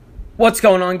What's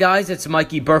going on, guys? It's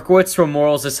Mikey Berkowitz from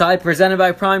Morals Aside, presented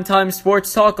by Primetime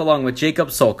Sports Talk, along with Jacob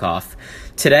Solkoff.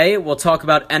 Today, we'll talk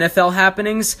about NFL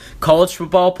happenings, college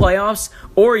football playoffs,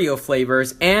 Oreo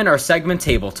flavors, and our segment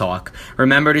Table Talk.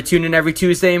 Remember to tune in every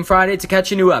Tuesday and Friday to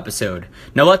catch a new episode.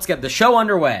 Now let's get the show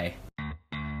underway.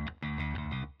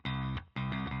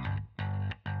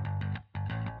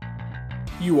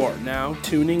 You are now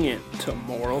tuning in to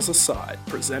Morals Aside,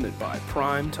 presented by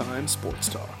Primetime Sports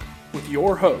Talk, with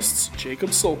your hosts,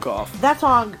 Jacob Solkoff. That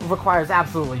song requires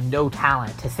absolutely no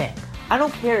talent to sing. I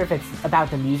don't care if it's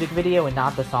about the music video and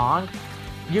not the song.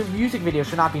 Your music video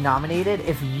should not be nominated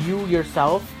if you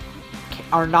yourself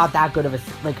are not that good of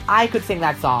a... Like, I could sing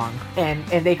that song, and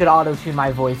they could auto-tune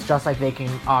my voice just like they can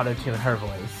auto-tune her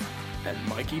voice. And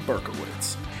Mikey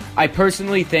Berkowitz. I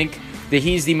personally think that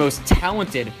he's the most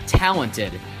talented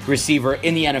receiver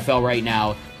in the NFL right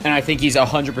now, and I think he's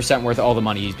 100% worth all the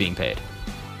money he's being paid.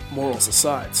 Morals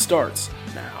Aside starts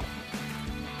now.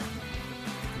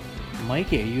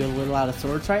 Mikey, are you a little out of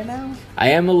sorts right now?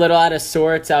 I am a little out of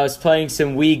sorts. I was playing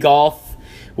some Wii golf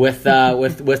with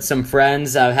some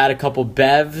friends. I've had a couple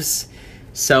bevs,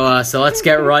 so let's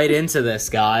get right into this,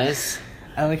 guys.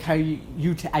 I like how I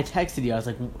texted you. I was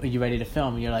like, "Are you ready to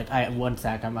film?" And you're like, "One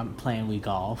sec, I'm playing Wii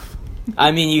golf."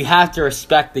 I mean, you have to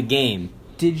respect the game.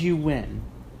 Did you win?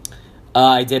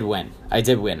 I did win.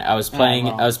 I was playing.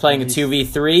 I was playing a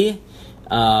 2v3,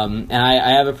 and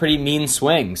I have a pretty mean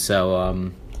swing.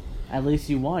 So at least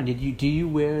you won. Do you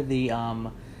wear the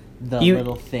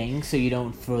little thing so you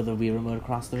don't throw the Wii remote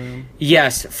across the room?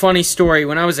 Yes. Funny story.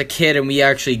 When I was a kid and we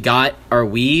actually got our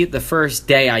Wii, the first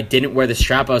day I didn't wear the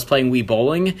strap. I was playing Wii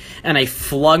bowling, and I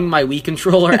flung my Wii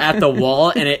controller at the wall,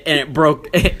 and it broke.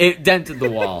 It dented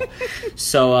the wall.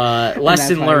 So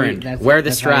lesson learned. Wear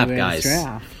the strap, guys.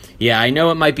 Yeah, I know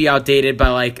it might be outdated by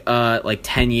like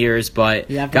 10 years, but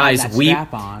guys,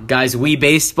 Wii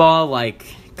baseball,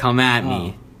 come at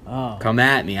me. Come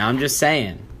at me. I'm just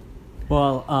saying.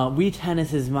 Well, Wii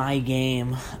tennis is my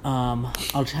game.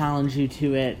 I'll challenge you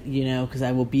to it, because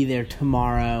I will be there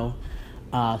tomorrow.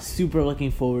 Super looking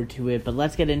forward to it. But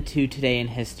let's get into today in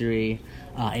history.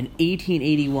 In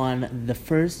 1881, the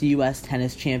first U.S.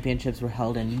 tennis championships were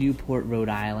held in Newport, Rhode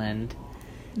Island.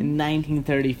 In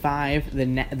 1935,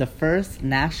 the first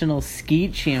National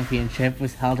Skeet Championship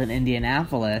was held in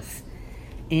Indianapolis.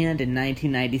 And in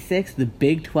 1996, the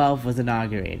Big 12 was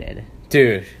inaugurated.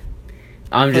 Dude,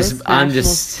 I'm just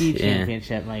Skeet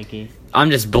Championship, Mikey.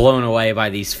 I'm just blown away by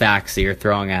these facts that you're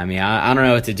throwing at me. I don't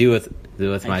know what to do with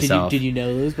myself. Did you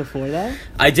know those before that?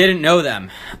 I didn't know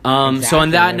them. Exactly, so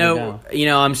on that note,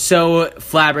 I'm so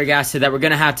flabbergasted that we're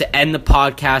going to have to end the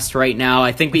podcast right now.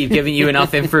 I think we've given you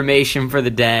enough information for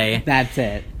the day. That's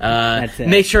it.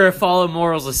 Make sure to follow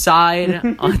Morals Aside.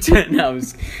 No,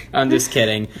 I'm just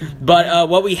kidding. But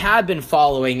what we have been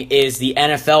following is the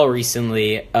NFL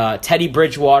recently. Teddy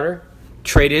Bridgewater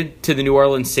traded to the New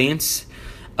Orleans Saints.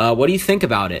 What do you think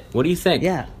about it? What do you think?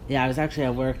 Yeah, I was actually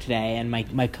at work today, and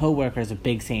my coworker is a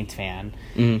big Saints fan,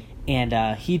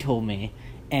 and he told me,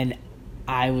 and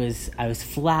I was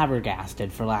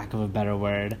flabbergasted, for lack of a better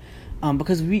word,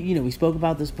 because we spoke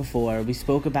about this before. We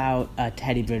spoke about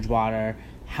Teddy Bridgewater,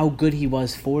 how good he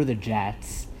was for the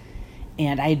Jets,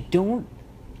 and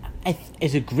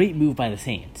it's a great move by the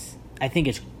Saints. I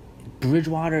think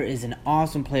Bridgewater is an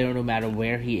awesome player no matter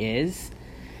where he is.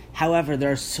 However, there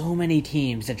are so many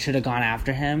teams that should have gone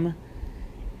after him,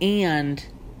 and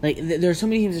there are so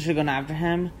many teams that should have gone after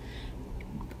him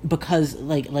because,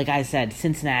 like I said,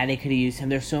 Cincinnati could have used him.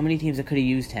 There's so many teams that could have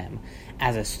used him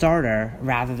as a starter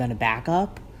rather than a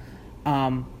backup.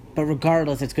 But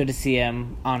regardless, it's good to see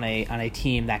him on a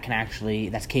team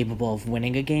that's capable of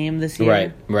winning a game this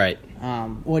year. Right.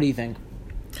 What do you think?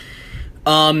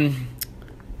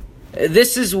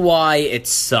 This is why it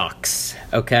sucks.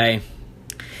 Okay.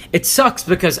 It sucks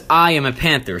because I am a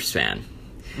Panthers fan.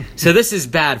 So this is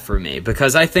bad for me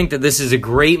because I think that this is a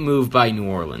great move by New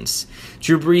Orleans.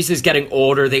 Drew Brees is getting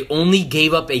older. They only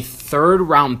gave up a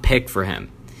third-round pick for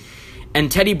him. And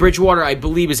Teddy Bridgewater, I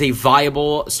believe, is a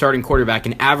viable starting quarterback,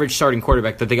 an average starting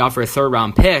quarterback that they got for a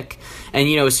third-round pick. And,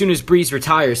 as soon as Brees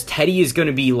retires, Teddy is going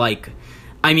to be in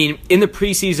the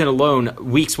preseason alone,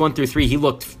 weeks 1 through 3, he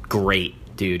looked great,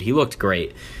 dude. He looked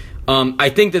great. I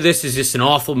think that this is just an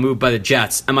awful move by the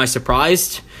Jets. Am I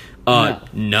surprised?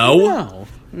 No.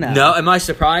 Am I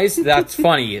surprised? That's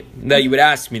funny that you would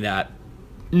ask me that.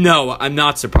 No, I'm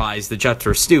not surprised. The Jets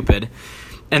are stupid.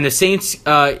 And the Saints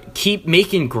keep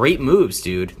making great moves,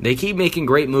 dude. They keep making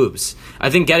great moves. I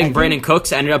think Brandon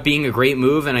Cooks ended up being a great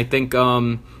move, and I think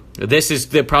this is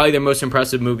probably their most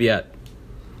impressive move yet.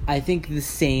 I think the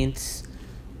Saints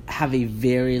have a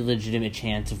very legitimate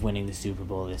chance of winning the Super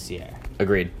Bowl this year.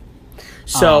 Agreed.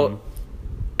 So,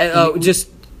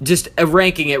 just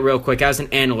ranking it real quick as an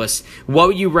analyst, what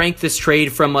would you rank this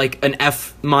trade from like an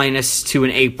F- to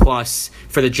an A+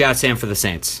 for the Jets and for the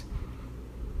Saints?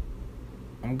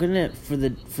 I'm gonna for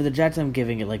the Jets. I'm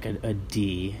giving it like a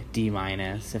D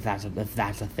if that's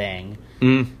a thing.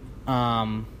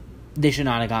 They should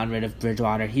not have gotten rid of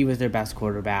Bridgewater. He was their best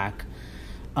quarterback.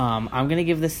 I'm gonna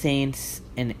give the Saints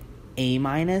an A-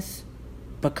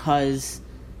 because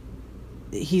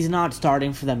he's not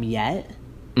starting for them yet.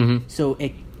 So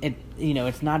it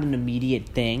it's not an immediate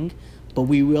thing, but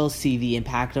we will see the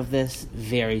impact of this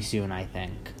very soon, I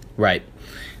think. Right.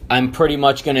 I'm pretty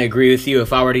much going to agree with you.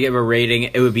 If I were to give a rating,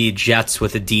 it would be Jets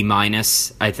with a D-.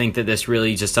 I think that this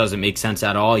really just doesn't make sense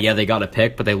at all. Yeah, they got a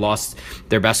pick, but they lost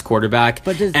their best quarterback.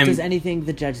 But does anything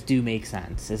the Jets do make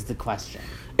sense is the question.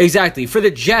 Exactly. For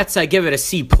the Jets, I give it a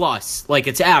C+, like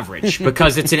it's average,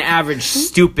 because it's an average,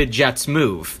 stupid Jets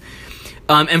move.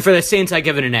 And for the Saints, I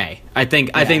give it an A. I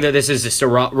think that this is just a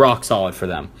rock solid for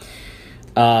them.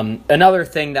 Another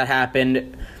thing that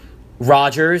happened,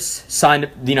 Rodgers signed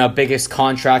biggest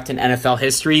contract in NFL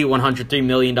history, $103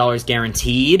 million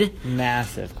guaranteed.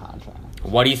 Massive contract.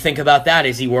 What do you think about that?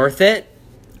 Is he worth it?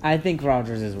 I think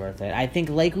Rodgers is worth it. I think,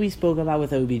 like we spoke about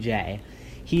with OBJ,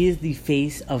 he is the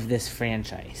face of this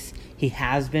franchise. He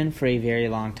has been for a very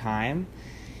long time.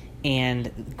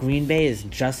 And Green Bay is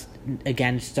just,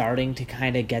 again, starting to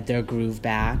kind of get their groove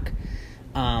back.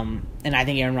 And I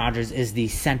think Aaron Rodgers is the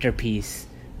centerpiece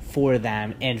for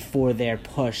them and for their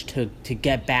push to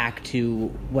get back to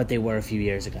what they were a few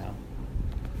years ago.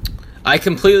 I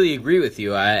completely agree with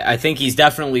you. I think he's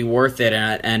definitely worth it,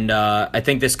 and I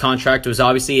think this contract was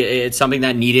obviously it's something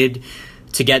that needed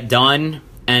to get done,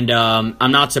 and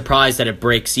I'm not surprised that it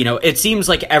breaks. It seems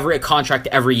like every contract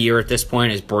every year at this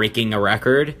point is breaking a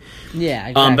record. Yeah,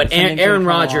 exactly. But Aaron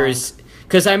Rodgers.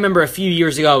 Because I remember a few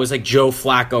years ago, it was like Joe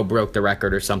Flacco broke the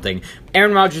record or something.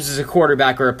 Aaron Rodgers is a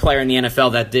quarterback or a player in the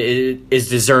NFL that is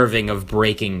deserving of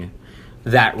breaking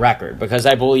that record, because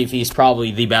I believe he's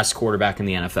probably the best quarterback in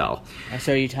the NFL.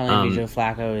 So are you telling me Joe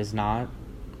Flacco is not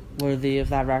worthy of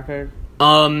that record?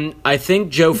 I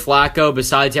think Joe Flacco,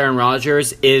 besides Aaron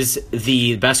Rodgers, is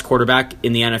the best quarterback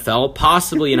in the NFL,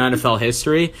 possibly in NFL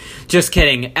history. Just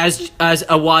kidding. As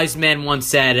a wise man once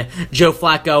said, Joe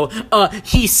Flacco,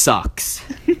 he sucks.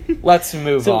 Let's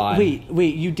move on.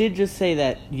 Wait, you did just say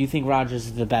that you think Rodgers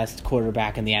is the best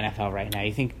quarterback in the NFL right now.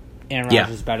 You think Aaron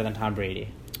Rodgers is better than Tom Brady?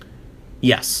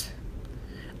 Yes.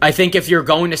 I think if you're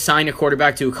going to sign a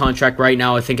quarterback to a contract right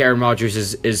now, I think Aaron Rodgers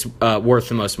is worth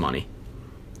the most money.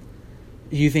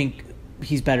 You think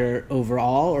he's better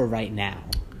overall or right now?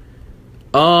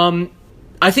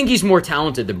 I think he's more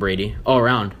talented than Brady all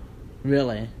around.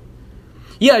 Really?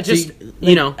 Yeah, just,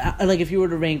 Like if you were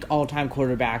to rank all-time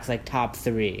quarterbacks, like top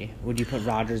 3, would you put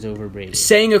Rodgers over Brady?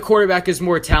 Saying a quarterback is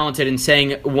more talented and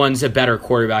saying one's a better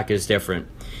quarterback is different.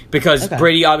 Because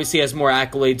Brady obviously has more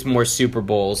accolades, more Super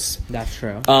Bowls. That's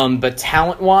true. But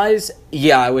talent-wise,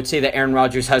 yeah, I would say that Aaron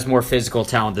Rodgers has more physical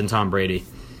talent than Tom Brady.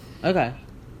 Okay.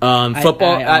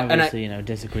 Football, I obviously,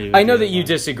 disagree with I know that you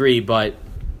disagree, but,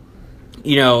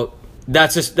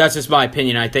 that's just my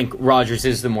opinion. I think Rodgers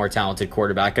is the more talented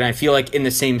quarterback, and I feel like in the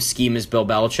same scheme as Bill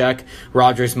Belichick,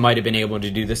 Rodgers might have been able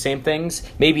to do the same things.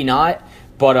 Maybe not,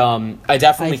 but I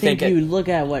definitely think you look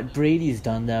at what Brady's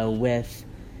done, though, with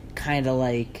kind of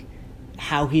like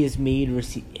how he has made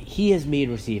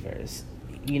receivers.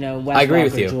 I agree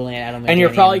with you. Julian Edelman, and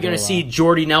you're probably going to see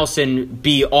Jordy Nelson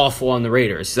be awful on the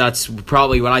Raiders. That's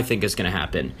probably what I think is going to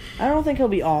happen. I don't think he'll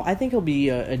be I think he'll be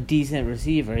a decent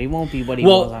receiver. He won't be what he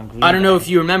was on Green Bay. I don't know if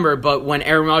you remember, but when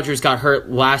Aaron Rodgers got hurt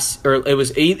it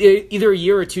was either a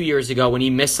year or 2 years ago when he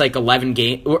missed like 11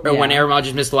 games, or when Aaron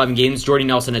Rodgers missed 11 games, Jordy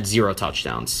Nelson had 0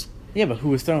 touchdowns. Yeah, but who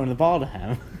was throwing the ball to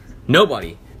him?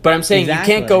 Nobody. But I'm saying you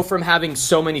can't go from having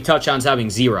so many touchdowns to having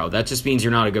 0. That just means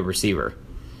you're not a good receiver.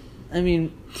 I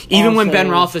mean, even when Ben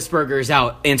Roethlisberger is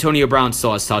out, Antonio Brown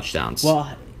still has touchdowns.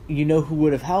 Well, who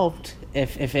would have helped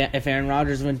if Aaron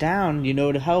Rodgers went down? Who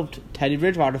would have helped? Teddy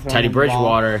Bridgewater. Teddy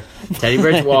Bridgewater.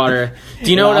 Do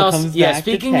you know what else? Yeah,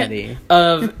 speaking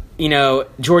of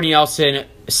Jordy Nelson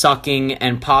sucking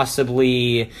and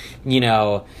possibly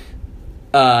the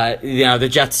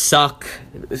Jets suck,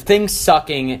 things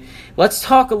sucking. Let's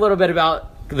talk a little bit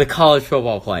about the college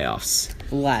football playoffs.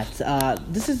 Let's.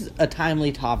 This is a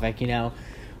timely topic,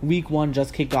 Week 1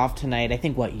 just kicked off tonight. I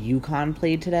think, UConn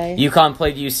played today? UConn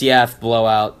played UCF,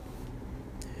 blowout.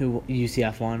 Who,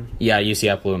 UCF won? Yeah,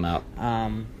 UCF blew them out.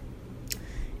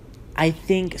 I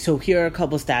think, so here are a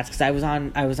couple of stats, because I was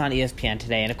on ESPN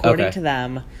today, and according to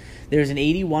them, there's an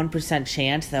 81%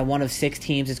 chance that one of 6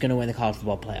 teams is going to win the college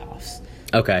football playoffs.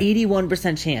 Okay.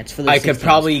 81% chance for those I 6 could teams.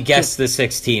 probably guess the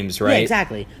 6 teams, right? Yeah,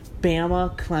 exactly.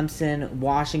 Bama, Clemson,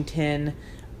 Washington,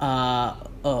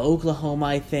 Oklahoma,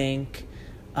 I think,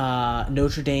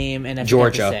 Notre Dame, and I forget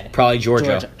Georgia. the 6. Probably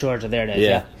Georgia. Georgia, there it is.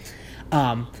 Yeah.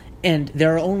 Yeah. And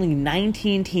there are only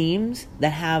 19 teams that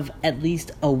have at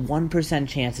least a 1%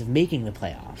 chance of making the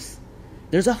playoffs.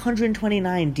 There's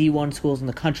 129 D1 schools in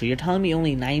the country. You're telling me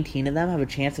only 19 of them have a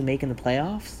chance of making the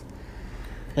playoffs?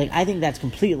 Like, I think that's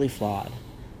completely flawed.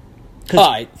 First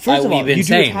of all, you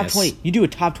do a top 20. You do a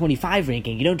top 25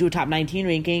 ranking. You don't do a top 19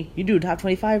 ranking. You do a top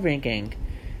 25 ranking.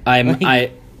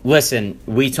 Listen,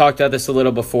 we talked about this a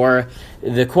little before.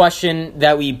 The question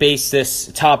that we base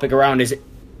this topic around is,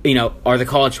 are the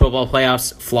college football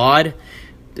playoffs flawed?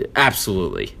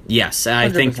 Absolutely. Yes.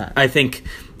 100%. I think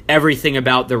everything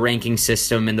about the ranking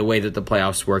system and the way that the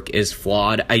playoffs work is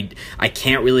flawed. I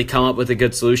can't really come up with a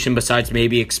good solution besides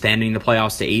maybe expanding the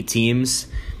playoffs to 8 teams.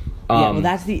 Yeah, well,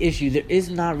 that's the issue. There is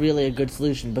not really a good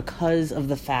solution because of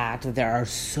the fact that there are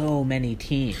so many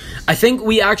teams. I think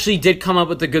we actually did come up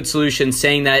with a good solution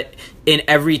saying that in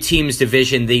every team's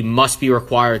division, they must be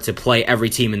required to play every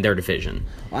team in their division.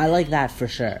 Well, I like that for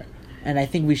sure. And I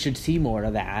think we should see more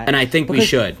of that. And I think we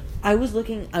should. I was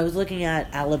looking at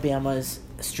Alabama's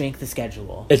strength of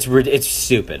schedule. It's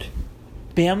stupid.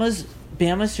 Bama's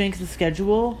strength of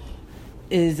schedule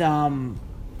is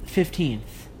 15th.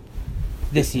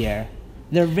 This year,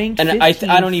 they're ranked. And 15th.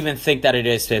 I don't even think that it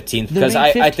is 15th because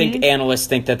I think analysts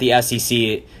think that the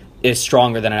SEC is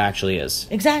stronger than it actually is.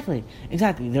 Exactly.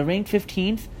 They're ranked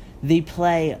 15th. They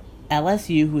play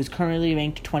LSU, who is currently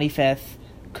ranked 25th.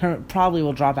 Probably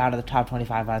will drop out of the top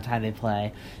 25 by the time they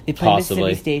play. They play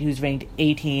Mississippi State, who's ranked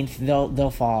 18th.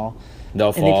 They'll fall. And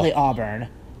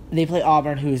they play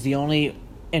Auburn. Who is the only,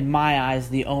 in my eyes,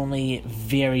 the only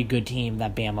very good team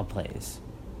that Bama plays.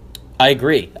 I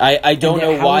agree. I don't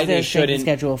know why they shouldn't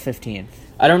schedule 15th.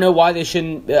 I don't know why they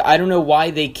shouldn't. I don't know why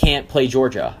they can't play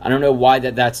Georgia. I don't know why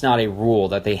that's not a rule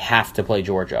that they have to play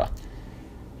Georgia.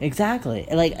 Exactly.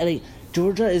 Like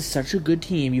Georgia is such a good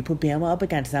team. You put Bama up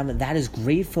against them. That is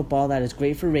great football. That is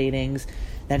great for ratings.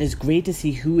 That is great to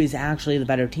see who is actually the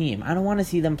better team. I don't want to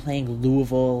see them playing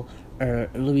Louisville or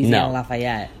Louisiana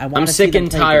Lafayette. I'm sick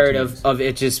and tired of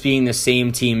it just being the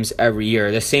same teams every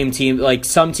year. The same team, like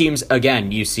some teams, again,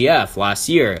 UCF last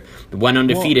year went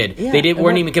undefeated. Well, yeah, they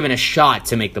weren't even given a shot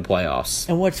to make the playoffs.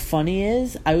 And what's funny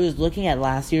is I was looking at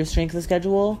last year's strength of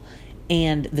schedule,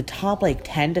 and the top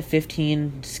 10 to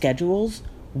 15 schedules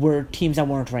were teams that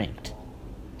weren't ranked.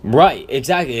 Right,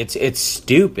 exactly. It's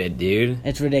stupid, dude.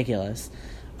 It's ridiculous.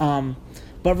 But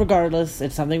regardless,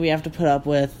 it's something we have to put up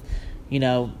with.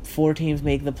 4 teams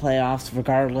make the playoffs,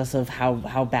 regardless of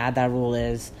how bad that rule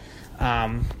is.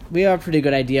 We have a pretty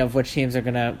good idea of which teams are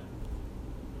going to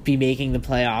be making the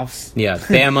playoffs. Yeah,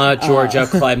 Bama, Georgia,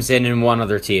 Clemson, and one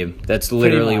other team. That's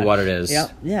literally what it is.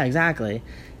 Yep. Yeah, exactly.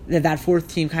 That 4th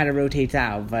team kind of rotates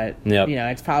out, but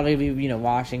it's probably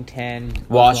Washington,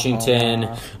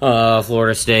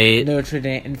 Florida State, Notre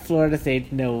Dame, and Florida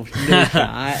State. No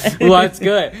shot. Well, that's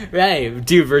good. Hey,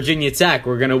 dude, Virginia Tech.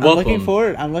 We're gonna whoop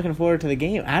them. I'm looking forward to the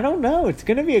game. I don't know. It's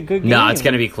gonna be a good game. No, it's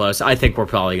gonna be close. I think we're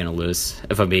probably gonna lose.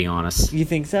 If I'm being honest. You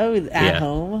think so? At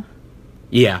home?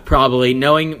 Yeah, probably.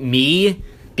 Knowing me.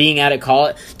 Being at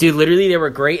college, dude, literally they were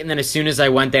great, and then as soon as I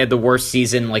went, they had the worst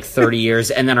season in 30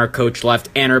 years, and then our coach left,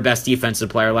 and our best defensive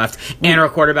player left, and our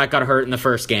quarterback got hurt in the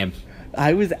first game.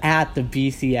 I was at the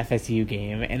BC FSU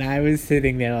game, and I was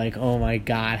sitting there like, oh my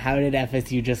god, how did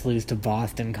FSU just lose to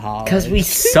Boston College? Because we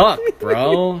suck,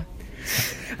 bro.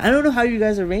 I don't know how you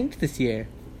guys are ranked this year.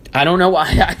 I don't know why.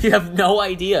 I have no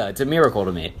idea. It's a miracle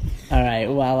to me. All right.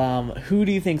 Well, who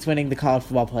do you think's winning the college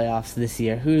football playoffs this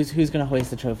year? Who's going to hoist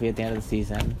the trophy at the end of the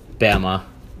season? Bama.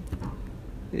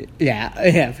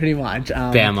 Yeah, pretty much.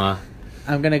 Bama.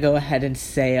 I'm going to go ahead and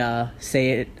say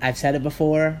it. I've said it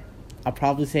before. I'll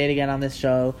probably say it again on this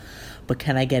show. But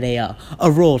can I get a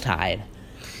Roll Tide?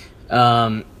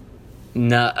 No.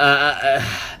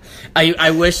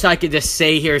 I wish I could just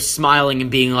stay here smiling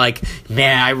and being like,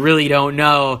 man, I really don't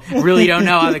know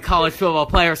how the college football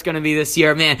player is going to be this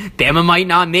year. Man, Bama might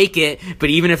not make it, but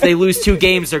even if they lose 2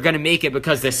 games, they're going to make it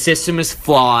because the system is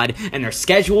flawed and their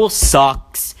schedule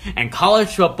sucks and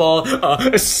college football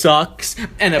sucks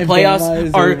and the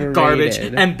playoffs are overrated. Garbage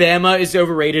and Bama is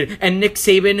overrated and Nick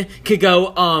Saban could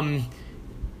go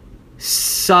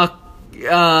suck.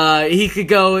 He could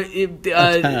go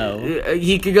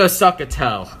suck a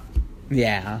toe.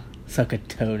 Yeah, suck a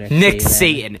toe to Nick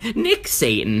Satan.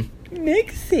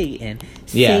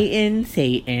 Yeah.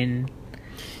 Satan.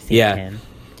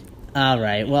 All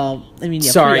right. Well, I mean,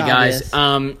 yeah, Sorry, pretty guys.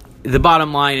 obvious. The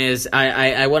bottom line is,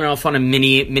 I went off on a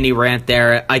mini rant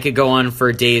there. I could go on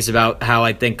for days about how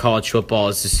I think college football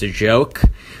is just a joke.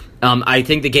 I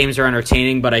think the games are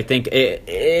entertaining, but I think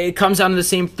it comes down to the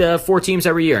same 4 teams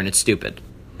every year, and it's stupid.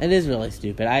 It is really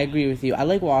stupid. I agree with you. I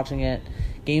like watching it.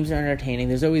 Games are entertaining.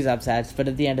 There's always upsets, but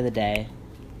at the end of the day,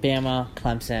 Bama,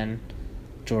 Clemson,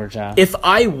 Georgia. If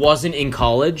I wasn't in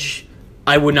college,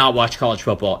 I would not watch college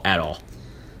football at all.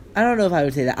 I don't know if I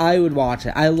would say that. I would watch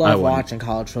it. I love wouldn't. watching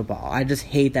college football. I just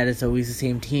hate that it's always the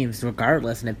same teams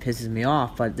regardless, and it pisses me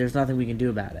off, but there's nothing we can do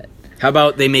about it. How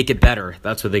about they make it better?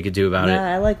 That's what they could do about it.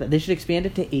 I like that. They should expand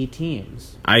it to 8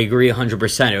 teams. I agree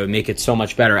 100%. It would make it so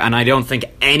much better, and I don't think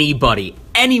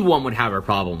anyone would have a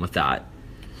problem with that.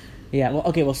 Yeah, well,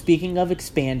 okay, well, speaking of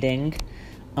expanding,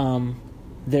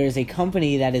 there's a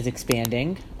company that is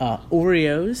expanding,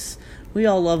 Oreos. We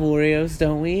all love Oreos,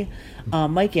 don't we?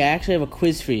 Mikey, I actually have a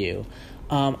quiz for you.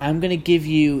 I'm going to give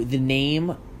you the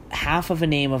name, half of a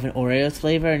name of an Oreos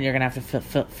flavor, and you're going to have to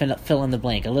fill in the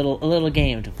blank. A little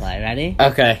game to play. Ready?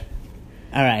 Okay.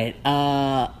 All right.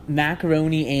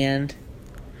 Macaroni and...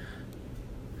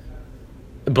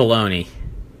 Bologna.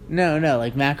 No,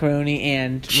 like macaroni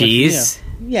and... Cheese?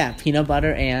 Yeah, peanut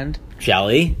butter and...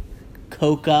 Jelly?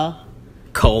 Cola?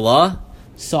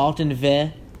 Salt and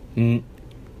vi...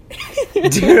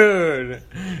 Dude,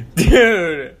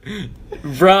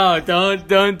 bro,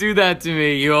 don't do that to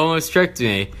me. You almost tricked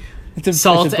me.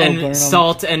 Salt and vinegar.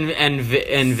 Salt and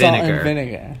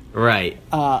vinegar. Right.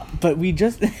 But we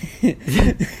just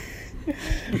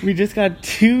got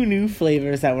 2 new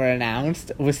flavors that were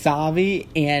announced: wasabi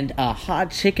and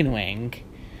hot chicken wing.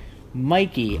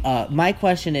 Mikey, my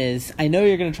question is: I know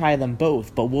you're gonna try them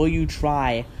both, but will you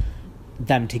try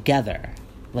them together?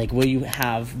 Like, will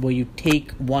you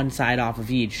take one side off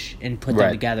of each and put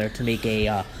them together to make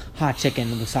a hot chicken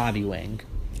wasabi wing?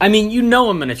 I mean,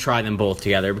 I'm going to try them both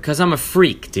together because I'm a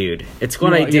freak, dude. It's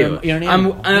what I do. You're an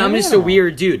animal. I'm just a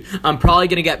weird dude. I'm probably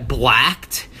going to get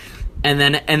blacked and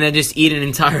then just eat an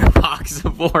entire box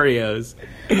of Oreos.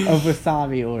 Of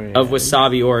wasabi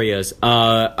Oreos.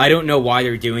 I don't know why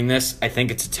they're doing this. I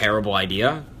think it's a terrible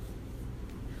idea.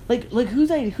 Like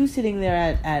who's sitting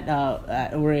there at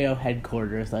Oreo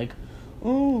headquarters like,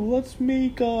 oh, let's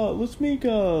make a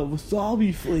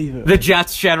wasabi flavor. The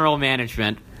Jets general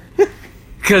management,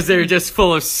 because they're just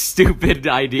full of stupid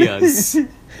ideas.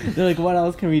 They're like, what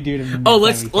else can we do to? Oh,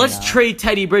 let's trade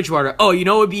Teddy Bridgewater. Oh, you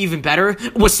know what would be even better?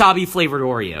 Wasabi flavored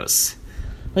Oreos.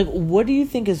 Like, what do you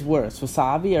think is worse,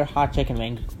 wasabi or hot chicken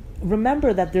wing?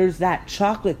 Remember that there's that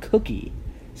chocolate cookie.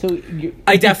 So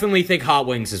I definitely think hot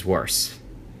wings is worse.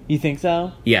 You think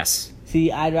so? Yes.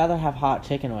 See, I'd rather have hot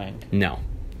chicken wing. No.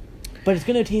 But it's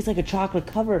going to taste like a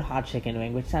chocolate-covered hot chicken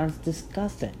wing, which sounds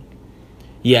disgusting.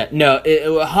 Yeah, no.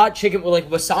 Hot chicken, like,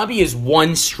 wasabi is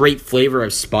one straight flavor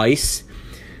of spice,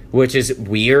 which is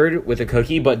weird with a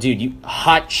cookie. But, dude,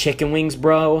 hot chicken wings,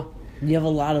 bro. You have a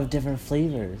lot of different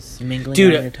flavors mingling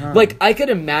on your tongue. Like, I could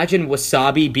imagine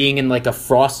wasabi being in, like, a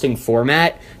frosting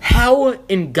format. How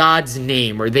in God's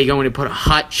name are they going to put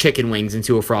hot chicken wings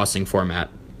into a frosting format?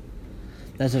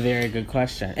 That's a very good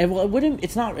question. Well, it wouldn't.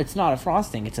 It's not a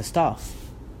frosting. It's a stuff.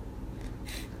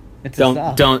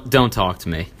 Don't talk to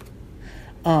me.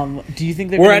 Do you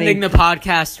think we're ending the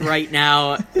podcast right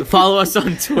now? Follow us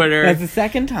on Twitter. That's the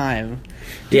second time.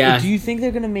 Yeah. Do you think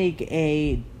they're gonna make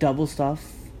a double stuff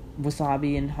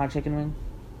wasabi and hot chicken wing?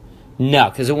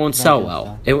 No, because it won't sell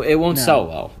well. It won't sell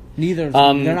well. Neither of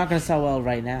them. They're not gonna sell well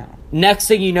right now. Next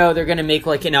thing you know, they're gonna make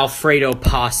like an Alfredo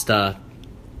pasta.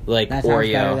 Like that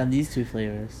Oreo. Sounds better than these 2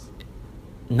 flavors.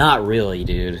 Not really,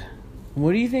 dude.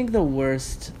 What do you think the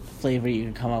worst flavor you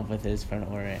can come up with is for an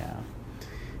Oreo?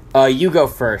 You go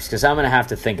first, because I'm going to have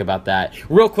to think about that.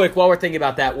 Real quick, while we're thinking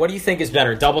about that, what do you think is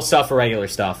better, double stuff or regular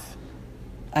stuff?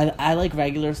 I like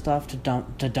regular stuff to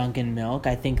dunk in milk.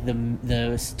 I think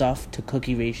the stuff to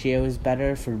cookie ratio is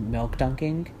better for milk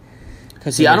dunking.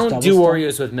 See, I don't do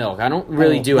Oreos with milk. I don't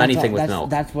really do anything with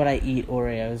milk. That's what I eat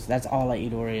Oreos. That's all I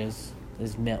eat Oreos.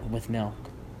 Is with milk.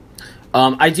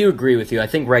 I do agree with you. I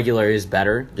think regular is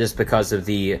better just because of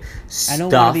the stuff. I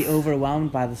don't want to be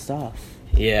overwhelmed by the stuff.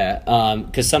 Yeah,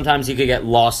 because sometimes you could get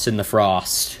lost in the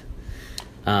frost.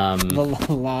 Lost in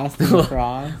the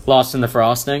frost? Lost in the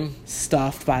frosting?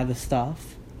 Stuffed by the stuff?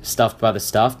 Stuffed by the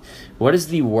stuff. What is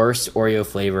the worst Oreo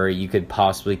flavor you could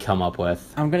possibly come up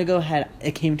with? I'm going to go ahead.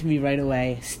 It came to me right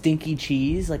away. Stinky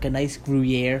cheese, like a nice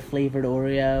Gruyere flavored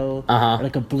Oreo. Or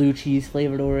like a blue cheese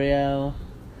flavored Oreo.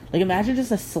 Like, imagine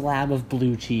just a slab of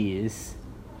blue cheese.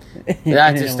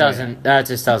 That just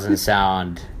doesn't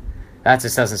sound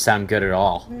good at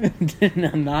all.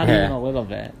 Not even a little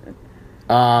bit.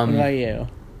 What about you?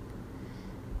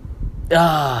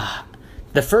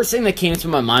 The first thing that came to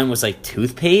my mind was like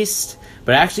toothpaste,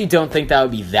 but I actually don't think that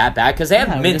would be that bad because they have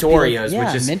Yeah, it would mint just be like- Oreos,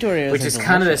 yeah, mint Oreos which are is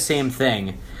kind of the delicious. same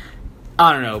thing.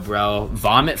 I don't know, bro.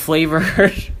 Vomit flavored.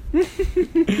 That'd be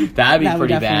That would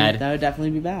pretty definitely- bad. That would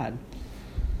definitely be bad.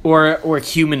 Or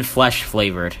human flesh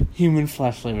flavored. Human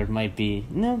flesh flavored might be.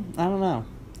 No, I don't know.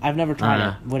 I've never tried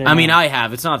it. Would it I mean, not? I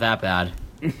have. It's not that bad.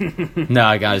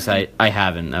 No, guys, I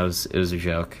haven't. It was a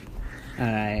joke. All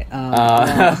right.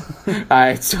 All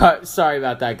right. Sorry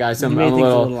about that, guys. I'm made a things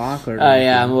little, a little awkward.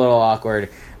 Yeah, I'm a little awkward.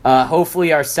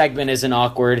 Hopefully, our segment isn't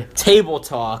awkward. Table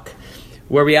talk,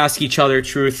 where we ask each other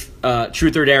truth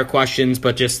or dare questions,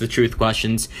 but just the truth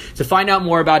questions to find out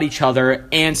more about each other,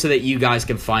 and so that you guys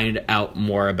can find out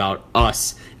more about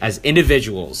us as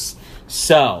individuals.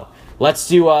 So let's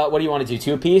do. What do you want to do?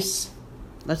 2 apiece?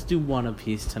 Let's do one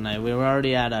apiece tonight. We were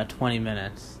already at 20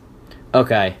 minutes.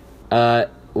 Okay.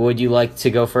 Would you like to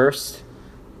go first?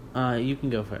 You can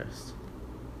go first.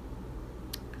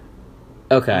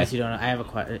 Okay. Unless you don't. I have a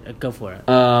question. Go for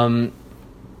it.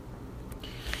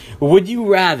 Would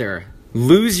you rather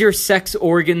lose your sex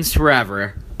organs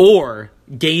forever or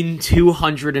gain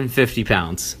 250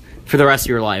 pounds for the rest of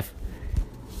your life?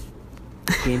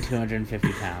 Gain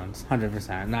 250 pounds.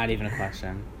 100%. Not even a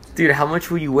question. Dude, how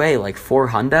much will you weigh? Like 4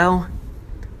 hundo?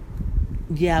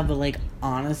 Yeah, but like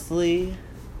honestly,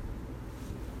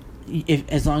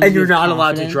 as long as And you you're have not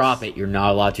allowed to confidence- drop it. You're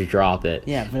not allowed to drop it.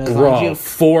 Yeah, but as long as you Bro, have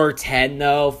 410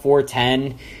 though?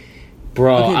 410?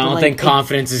 Bro, Okay, I but, don't like, think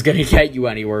confidence is gonna get you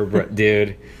anywhere, bro,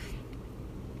 dude.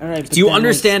 All right, but Do you then, like,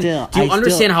 understand? still, do you I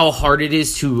understand still, how hard it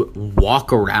is to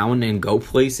walk around and go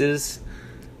places?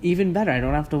 Even better, I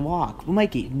don't have to walk. Well,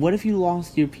 Mikey, what if you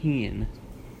lost your peen?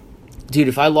 Dude,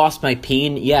 if I lost my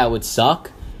peen, yeah, it would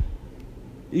suck.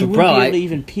 You But, bro, wouldn't be able I- to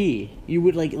even pee. You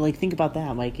would like think about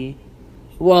that, Mikey.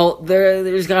 Well,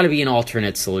 there's got to be an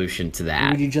alternate solution to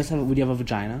that. Would you have a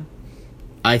vagina?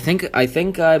 I think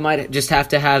I might just have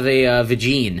to have a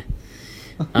vagine.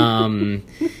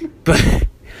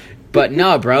 But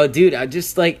no, bro, dude, I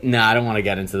just like I don't want to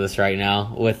get into this right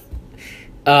now. With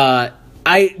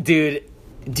dude,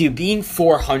 being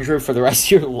 400 for the rest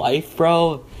of your life,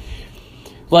 bro.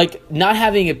 Like, not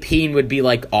having a peen would be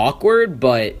like awkward,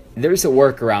 but there's a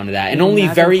workaround to that, and only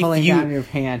Imagine very pulling few. down your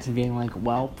pants and being like,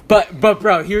 "Welp." But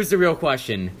bro, here's the real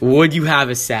question: would you have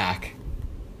a sack?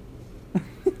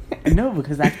 No,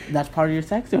 because that's part of your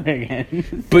sex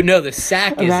organ. But no, the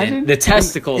sack Imagine- isn't. The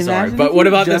testicles are. imagine But if what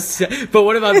you about just- But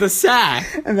what about the sack?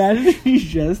 Imagine if you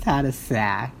just had a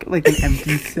sack, like an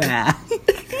empty sack.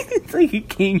 It's like a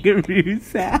kangaroo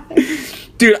sack.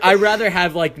 Dude, I'd rather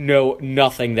have like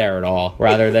nothing there at all,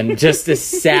 rather than just a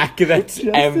sack that's Just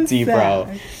a empty, bro.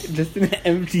 sack. Just an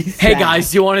empty sack. Hey guys,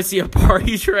 do you want to see a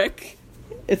party trick?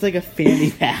 It's like a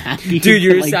fanny pack. Dude,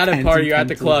 you're just at a party, you're at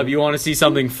the club, you want to see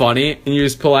something funny, and you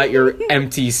just pull out your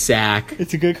empty sack.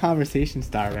 It's a good conversation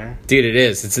starter. Dude, it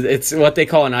is. It's what they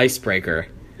call an icebreaker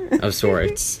of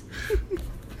sorts.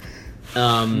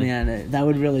 Man, that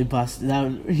would really bust.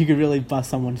 You could really bust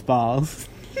someone's balls.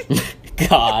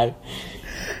 God.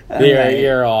 Alright.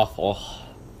 You're awful.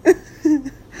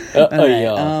 Alright,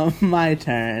 Yeah. my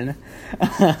turn.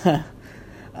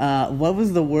 What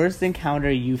was the worst encounter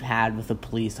you've had with a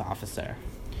police officer?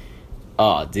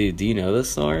 Oh, dude, do you know this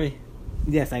story?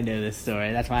 Yes, I know this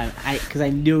story. That's why because I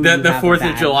knew The you have a 4th of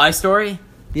bad- July story?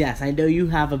 Yes, I know you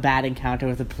have a bad encounter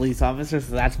with a police officer,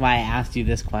 so that's why I asked you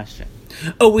this question.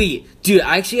 Oh, wait. Dude,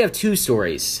 I actually have 2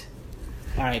 stories.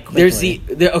 All right, quickly.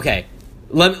 There's okay.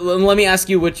 Let me ask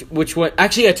you which one.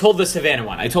 Actually, I told the Savannah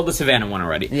one. I told the Savannah one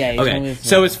already. Yeah, you told me Okay. the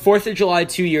So it's 4th of July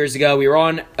 2 years ago. We were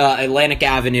on Atlantic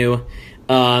Avenue.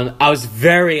 I was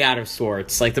very out of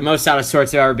sorts. Like the most out of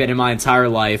sorts I've ever been in my entire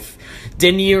life.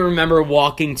 Didn't even remember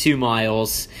walking 2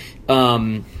 miles.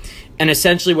 And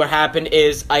essentially what happened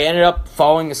is I ended up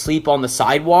falling asleep on the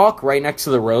sidewalk right next to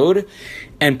the road.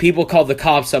 And people called the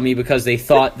cops on me because they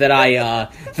thought that I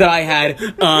had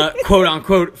quote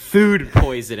unquote food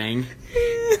poisoning.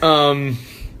 And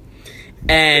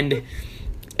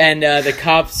the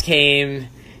cops came,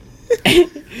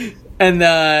 and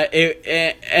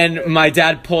my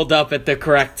dad pulled up at the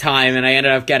correct time, and I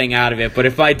ended up getting out of it. But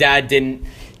if my dad didn't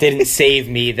save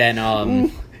me,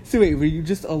 then So wait, were you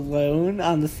just alone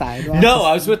on the sidewalk? no,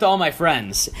 I was with all my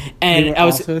friends, and You were I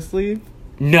was also asleep.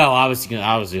 no, I was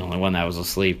the only one that was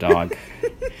asleep, dog.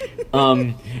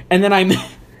 And then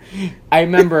I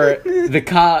remember the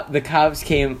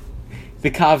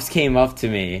cops came up to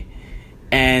me,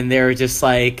 and they were just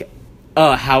like,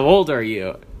 "Oh, how old are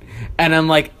you?" And I'm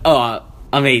like, "Oh,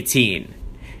 I'm 18,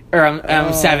 or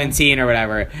I'm 17 or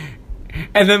whatever."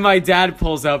 And then my dad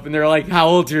pulls up and they're like, how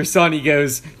old's your son? He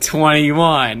goes,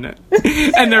 21.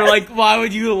 And they're like, why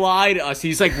would you lie to us?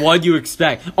 He's like, what'd you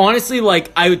expect? Honestly,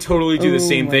 like, I would totally do the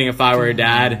same thing if I were a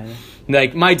dad.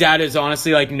 Like, my dad is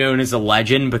honestly, like, known as a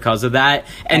legend because of that.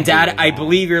 And Dad, I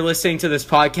believe you're listening to this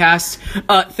podcast.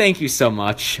 Thank you so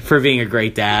much for being a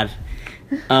great dad.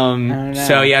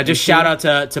 So yeah, just shout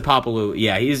out to Papa Lulu.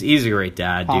 Yeah, he's a great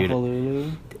dad, dude. Papa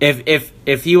Lulu.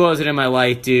 If he wasn't in my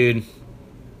life, dude,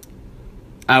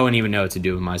 I wouldn't even know what to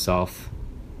do with myself.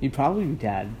 You'd probably be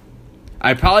dead.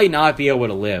 I'd probably not be able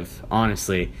to live,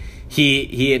 honestly.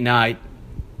 He's the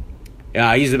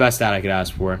best dad I could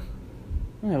ask for.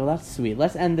 Okay, well, that's sweet.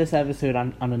 Let's end this episode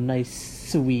on a nice,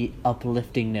 sweet,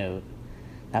 uplifting note.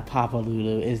 That Papa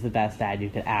Lulu is the best dad you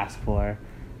could ask for.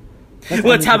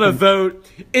 Let's have a vote.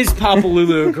 Is Papa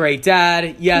Lulu a great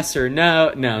dad? Yes or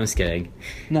no? No, I'm just kidding.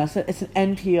 No, so it's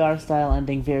an NPR-style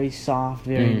ending. Very soft,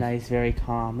 very nice, very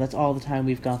calm. That's all the time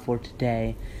we've got for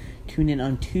today. Tune in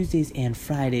on Tuesdays and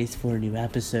Fridays for new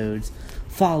episodes.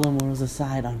 Follow Morals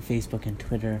Aside on Facebook and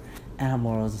Twitter at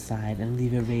Morals Aside, and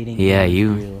leave a rating.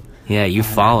 You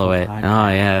follow it. Oh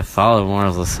yeah, follow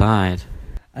Morals Aside.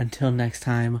 Until next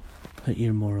time, put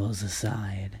your morals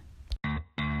aside.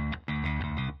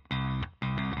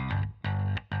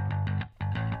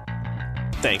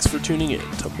 Thanks for tuning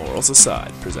in to Morals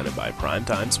Aside, presented by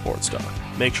Primetime Sports Talk.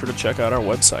 Make sure to check out our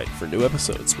website for new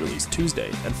episodes released Tuesday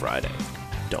and Friday.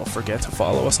 Don't forget to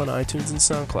follow us on iTunes and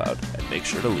SoundCloud, and make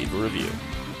sure to leave a review.